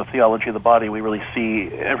orientation in the theology of the body, we really see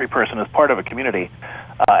every person as part of a community.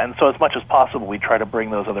 And so as much as possible, we try to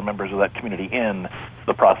bring those other members of that community in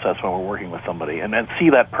the process when we're working with somebody, and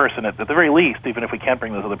see that person at the very least, even if we can't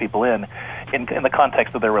bring those other people in the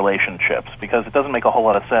context of their relationships, because it doesn't make a whole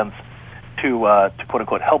lot of sense to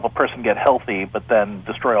quote-unquote help a person get healthy, but then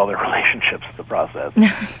destroy all their relationships in the process.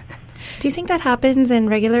 Do you think that happens in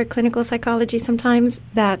regular clinical psychology sometimes,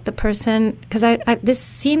 that the person, because this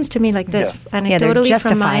seems to me like this,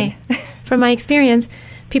 anecdotally from my experience,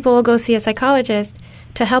 people will go see a psychologist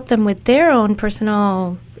to help them with their own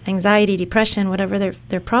personal anxiety, depression, whatever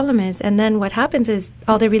their problem is, and then what happens is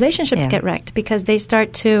all their relationships get wrecked because they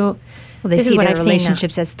start to... Well, they see their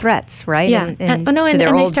relationships as threats, right? Yeah, and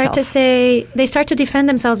they start to say, they start to defend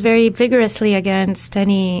themselves very vigorously against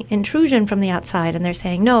any intrusion from the outside, and they're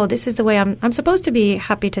saying, "No, this is the way I'm supposed to be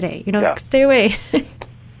happy today. Stay away."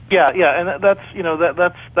 Yeah, and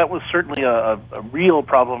that was certainly a real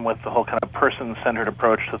problem with the whole kind of person-centered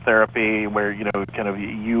approach to therapy, where kind of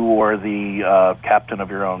you are the captain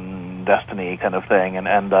of your own destiny, kind of thing,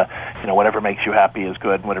 and whatever makes you happy is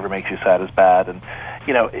good, and whatever makes you sad is bad, and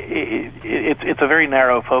it's a very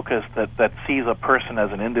narrow focus that sees a person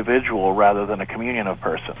as an individual rather than a communion of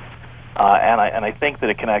persons, and I think that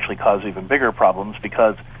it can actually cause even bigger problems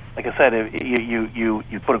because, like I said, if you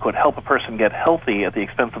quote unquote help a person get healthy at the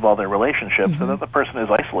expense of all their relationships, so that the person is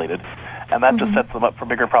isolated, and that just sets them up for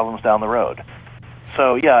bigger problems down the road.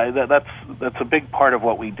 So that's a big part of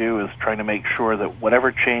what we do, is trying to make sure that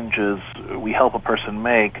whatever changes we help a person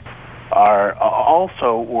make are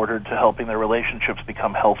also ordered to helping their relationships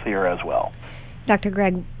become healthier as well. Dr.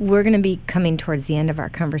 Greg, we're going to be coming towards the end of our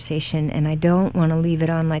conversation, and I don't want to leave it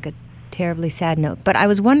on like a terribly sad note, but I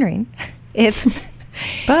was wondering if...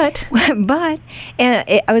 But I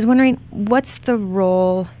was wondering, what's the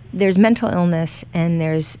role? There's mental illness, and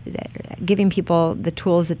there's giving people the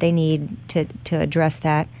tools that they need to address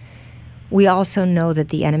that. We also know that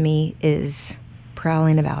the enemy is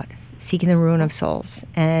prowling about, seeking the ruin of souls,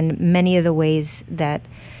 and many of the ways that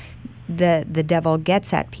the devil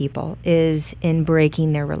gets at people is in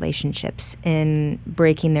breaking their relationships, in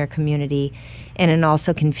breaking their community, and in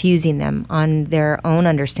also confusing them on their own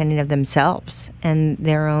understanding of themselves and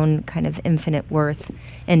their own kind of infinite worth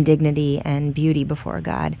and dignity and beauty before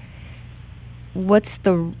God. What's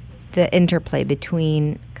the interplay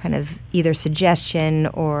between kind of either suggestion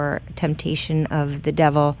or temptation of the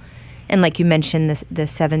devil, and like you mentioned, the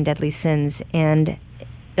 7 deadly sins, and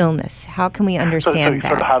illness? How can we understand that?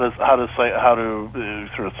 Sort of how do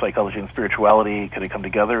sort of psychology and spirituality can it come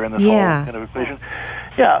together in this whole kind of equation?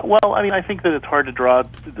 Yeah, well, I mean, I think that it's hard to draw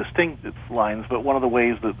distinct lines, but one of the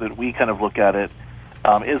ways that we kind of look at it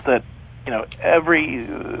is that as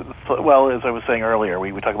I was saying earlier,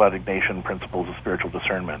 we talk about Ignatian principles of spiritual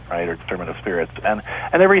discernment, right, or discernment of spirits, and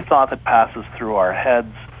every thought that passes through our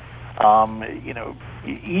heads,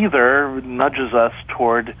 either nudges us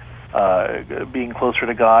toward being closer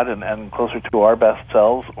to God and closer to our best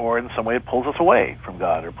selves, or in some way it pulls us away from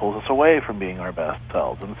God or pulls us away from being our best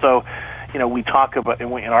selves. And so, we talk about, in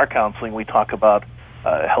our counseling, we talk about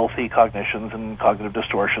healthy cognitions and cognitive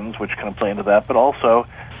distortions, which kind of play into that, but also,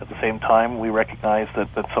 at the same time, we recognize that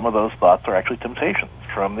some of those thoughts are actually temptations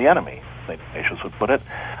from the enemy, St. Ignatius would put it,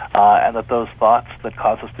 and that those thoughts that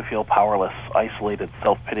cause us to feel powerless, isolated,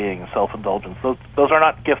 self-pitying, self-indulgence, those are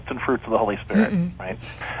not gifts and fruits of the Holy Spirit, right?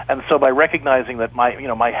 And so by recognizing that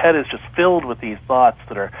my head is just filled with these thoughts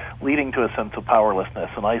that are leading to a sense of powerlessness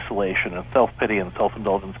and isolation and self-pity and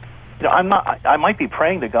self-indulgence, I might be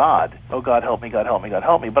praying to God, oh, God, help me, God, help me, God,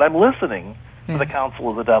 help me, but I'm listening to the counsel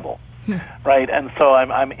of the devil. right? And so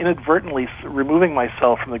I'm inadvertently removing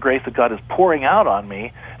myself from the grace that God is pouring out on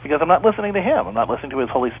me because I'm not listening to Him. I'm not listening to His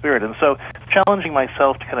Holy Spirit. And so challenging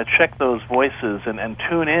myself to kind of check those voices and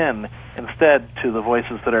tune in instead to the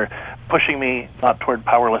voices that are pushing me not toward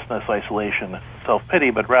powerlessness, isolation, self-pity,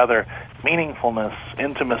 but rather meaningfulness,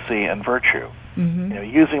 intimacy, and virtue. Mm-hmm.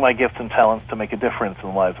 Using my gifts and talents to make a difference in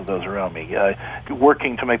the lives of those around me,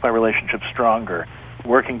 working to make my relationships stronger,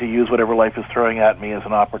 working to use whatever life is throwing at me as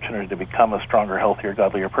an opportunity to become a stronger, healthier,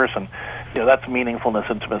 godlier person. That's meaningfulness,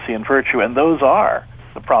 intimacy, and virtue, and those are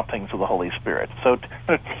the promptings of the Holy Spirit. So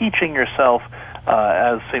teaching yourself,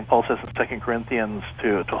 as St. Paul says in 2 Corinthians,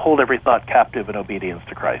 to hold every thought captive in obedience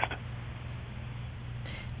to Christ.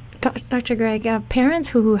 Dr. Greg, parents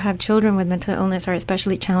who have children with mental illness are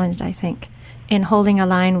especially challenged, I think, in holding a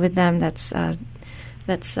line with them that's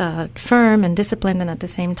firm and disciplined and at the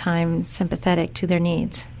same time sympathetic to their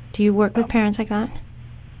needs. Do you work with parents like that?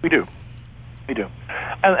 We do.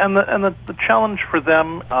 And the challenge for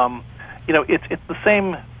them, it's the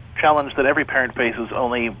same challenge that every parent faces,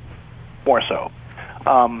 only more so.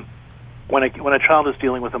 When a child is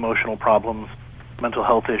dealing with emotional problems, mental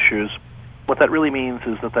health issues, what that really means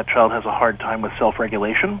is that child has a hard time with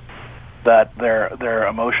self-regulation, that their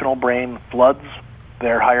emotional brain floods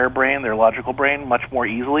their higher brain, their logical brain, much more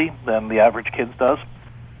easily than the average kid's does.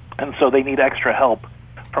 And so they need extra help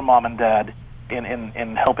from mom and dad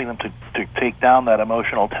in helping them to take down that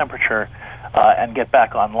emotional temperature and get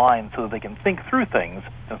back online so that they can think through things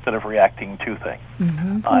instead of reacting to things.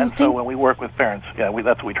 Mm-hmm. And so when we work with parents, that's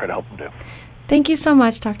what we try to help them do. Thank you so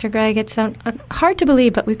much, Dr. Greg. It's hard to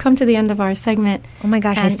believe, but we've come to the end of our segment. Oh, my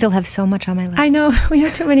gosh, I still have so much on my list. I know. We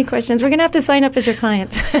have too many questions. We're going to have to sign up as your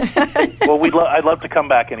clients. Well, I'd love to come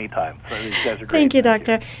back anytime. So these guys are great. Thank you,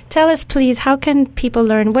 Doctor. Tell us, please, how can people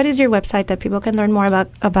learn? What is your website that people can learn more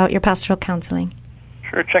about your pastoral counseling?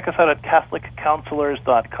 Sure. Check us out at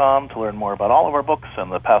CatholicCounselors.com to learn more about all of our books and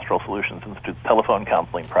the Pastoral Solutions Institute telephone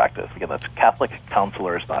counseling practice. Again, that's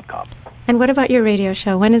CatholicCounselors.com. And what about your radio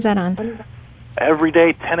show? When is that on? Every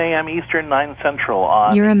day, 10 a.m. Eastern, 9 Central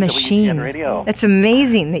on You're a machine. WTN Radio. It's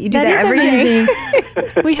amazing that you do that every day.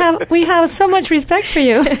 We have so much respect for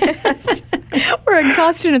you. We're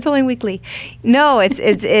exhausted and it's only weekly. No,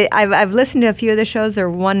 I've listened to a few of the shows. They're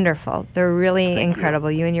wonderful. They're really incredible.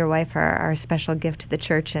 You and your wife are a special gift to the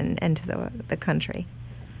church and to the country.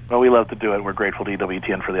 Well, we love to do it. We're grateful to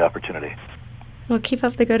EWTN for the opportunity. Well, keep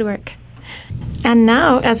up the good work. And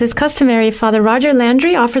now, as is customary, Father Roger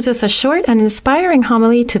Landry offers us a short and inspiring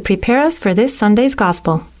homily to prepare us for this Sunday's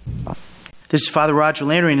Gospel. This is Father Roger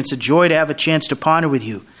Landry, and it's a joy to have a chance to ponder with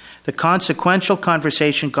you the consequential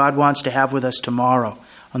conversation God wants to have with us tomorrow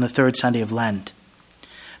on the third Sunday of Lent.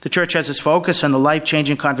 The Church has its focus on the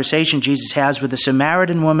life-changing conversation Jesus has with the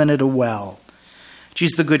Samaritan woman at a well.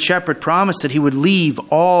 Jesus, the Good Shepherd, promised that he would leave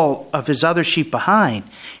all of his other sheep behind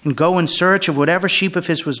and go in search of whatever sheep of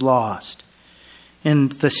his was lost. In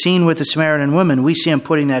the scene with the Samaritan woman, we see him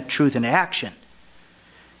putting that truth into action.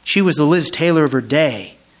 She was the Liz Taylor of her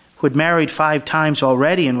day, who had married 5 times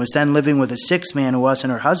already and was then living with a 6th man who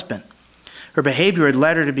wasn't her husband. Her behavior had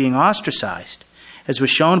led her to being ostracized, as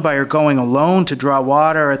was shown by her going alone to draw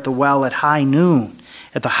water at the well at high noon,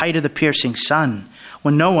 at the height of the piercing sun,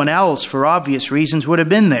 when no one else, for obvious reasons, would have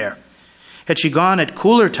been there. Had she gone at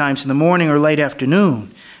cooler times in the morning or late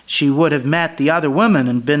afternoon, she would have met the other women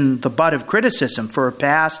and been the butt of criticism for her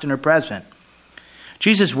past and her present.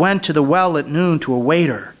 Jesus went to the well at noon to await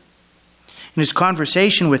her. In his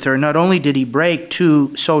conversation with her, not only did he break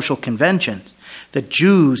 2 social conventions, that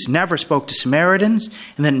Jews never spoke to Samaritans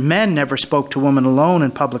and that men never spoke to women alone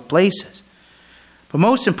in public places, but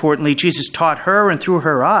most importantly, Jesus taught her and through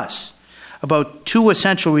her us about 2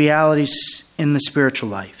 essential realities in the spiritual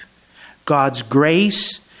life. God's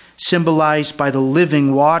grace, symbolized by the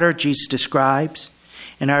living water Jesus describes,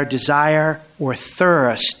 and our desire or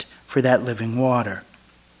thirst for that living water.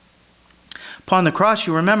 Upon the cross,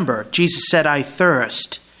 you remember, Jesus said, "I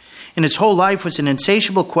thirst." And his whole life was an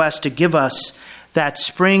insatiable quest to give us that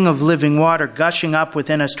spring of living water gushing up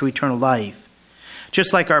within us to eternal life.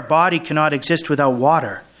 Just like our body cannot exist without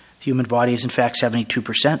water, the human body is in fact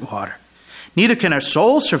 72% water. Neither can our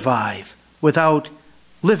soul survive without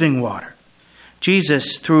living water.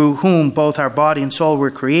 Jesus, through whom both our body and soul were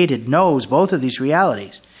created, knows both of these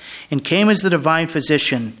realities and came as the divine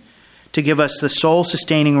physician to give us the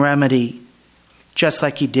soul-sustaining remedy, just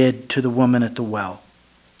like he did to the woman at the well.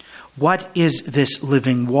 What is this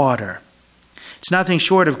living water? It's nothing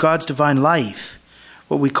short of God's divine life,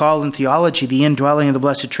 what we call in theology the indwelling of the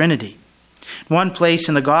Blessed Trinity. In one place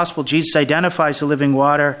in the Gospel, Jesus identifies the living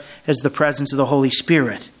water as the presence of the Holy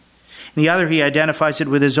Spirit. In the other, he identifies it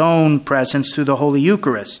with his own presence through the Holy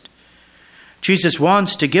Eucharist. Jesus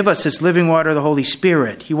wants to give us his living water, the Holy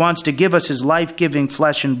Spirit. He wants to give us his life-giving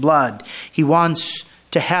flesh and blood. He wants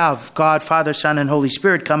to have God, Father, Son, and Holy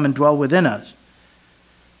Spirit come and dwell within us.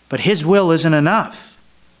 But his will isn't enough.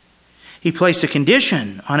 He placed a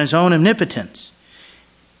condition on his own omnipotence.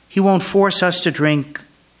 He won't force us to drink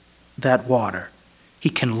that water. He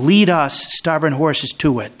can lead us, stubborn horses,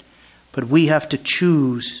 to it, but we have to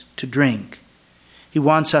choose to drink. He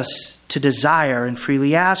wants us to desire and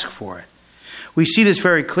freely ask for it. We see this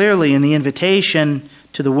very clearly in the invitation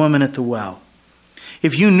to the woman at the well.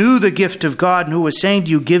 If you knew the gift of God and who was saying to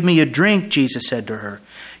you, "Give me a drink," Jesus said to her,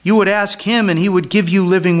 you would ask him and he would give you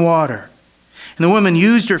living water. And the woman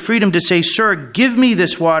used her freedom to say, "Sir, give me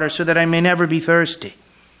this water so that I may never be thirsty."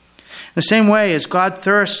 In the same way as God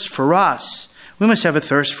thirsts for us, we must have a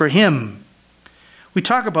thirst for him. We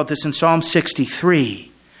talk about this in Psalm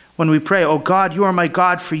 63. When we pray, "O God, you are my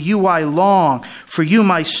God, for you I long. For you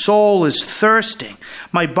my soul is thirsting.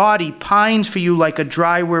 My body pines for you like a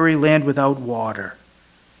dry, weary land without water."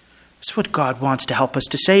 That's what God wants to help us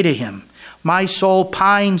to say to him. My soul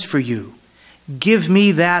pines for you. Give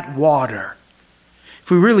me that water. If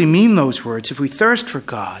we really mean those words, if we thirst for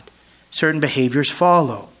God, certain behaviors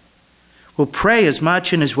follow. We'll pray as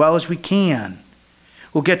much and as well as we can.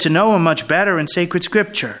 We'll get to know him much better in sacred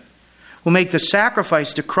scripture. We'll make the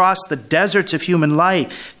sacrifice to cross the deserts of human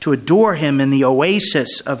life, to adore him in the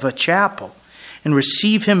oasis of a chapel, and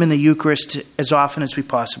receive him in the Eucharist as often as we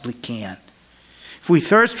possibly can. If we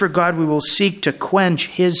thirst for God, we will seek to quench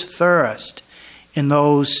his thirst in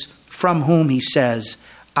those from whom he says,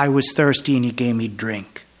 "I was thirsty and you gave me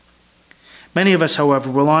drink." Many of us,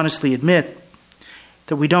 however, will honestly admit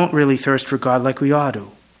that we don't really thirst for God like we ought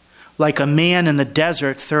to. Like a man in the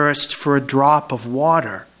desert thirsts for a drop of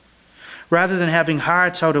water. Rather than having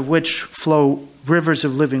hearts out of which flow rivers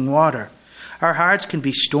of living water, our hearts can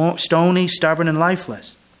be stony, stubborn, and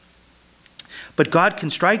lifeless. But God can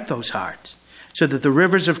strike those hearts so that the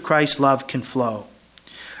rivers of Christ's love can flow.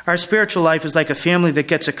 Our spiritual life is like a family that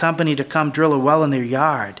gets a company to come drill a well in their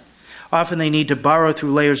yard. Often they need to burrow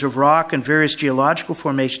through layers of rock and various geological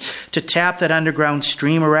formations to tap that underground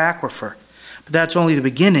stream or aquifer. But that's only the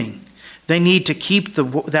beginning. They need to keep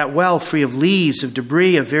that well free of leaves, of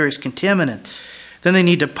debris, of various contaminants. Then they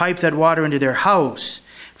need to pipe that water into their house.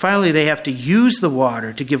 Finally, they have to use the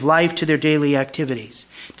water to give life to their daily activities.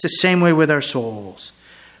 It's the same way with our souls.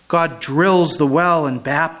 God drills the well in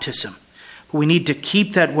baptism. But we need to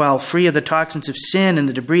keep that well free of the toxins of sin and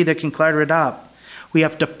the debris that can clutter it up. We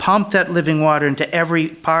have to pump that living water into every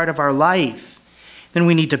part of our life. Then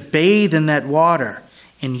we need to bathe in that water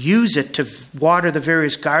and use it to water the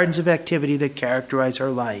various gardens of activity that characterize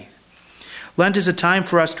our life. Lent is a time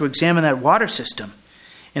for us to examine that water system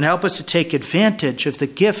and help us to take advantage of the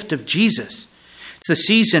gift of Jesus. It's the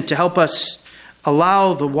season to help us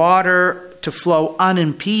allow the water to flow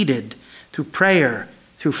unimpeded through prayer,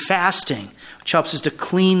 through fasting, which helps us to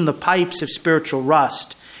clean the pipes of spiritual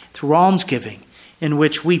rust, through almsgiving, in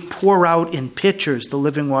which we pour out in pitchers the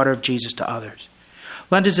living water of Jesus to others.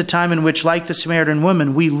 Lent is a time in which, like the Samaritan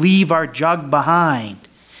woman, we leave our jug behind,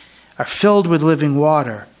 are filled with living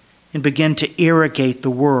water, and begin to irrigate the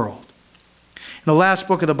world. In the last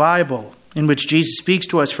book of the Bible, in which Jesus speaks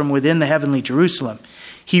to us from within the heavenly Jerusalem,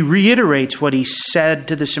 he reiterates what he said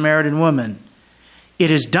to the Samaritan woman.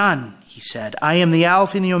 "It is done," he said. "I am the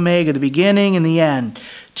Alpha and the Omega, the beginning and the end.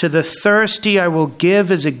 To the thirsty I will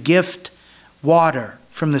give as a gift water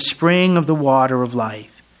from the spring of the water of life."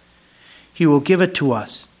 He will give it to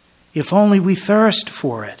us if only we thirst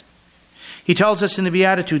for it. He tells us in the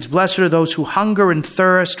Beatitudes, "Blessed are those who hunger and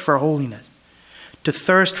thirst for holiness." To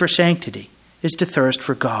thirst for sanctity is to thirst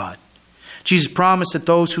for God. Jesus promised that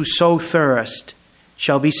those who so thirst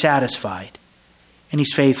shall be satisfied, and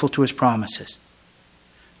he's faithful to his promises.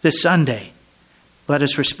 This Sunday, let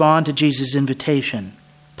us respond to Jesus' invitation,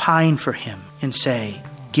 pine for him, and say,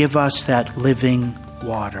 "Give us that living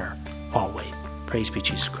water always." Praise be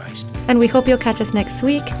Jesus Christ. And we hope you'll catch us next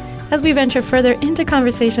week as we venture further into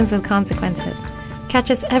conversations with consequences.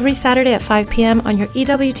 Catch us every Saturday at 5 p.m. on your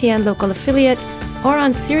EWTN local affiliate or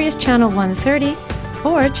on Sirius Channel 130,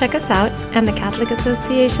 or check us out at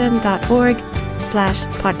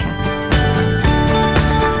thecatholicassociation.org/podcast.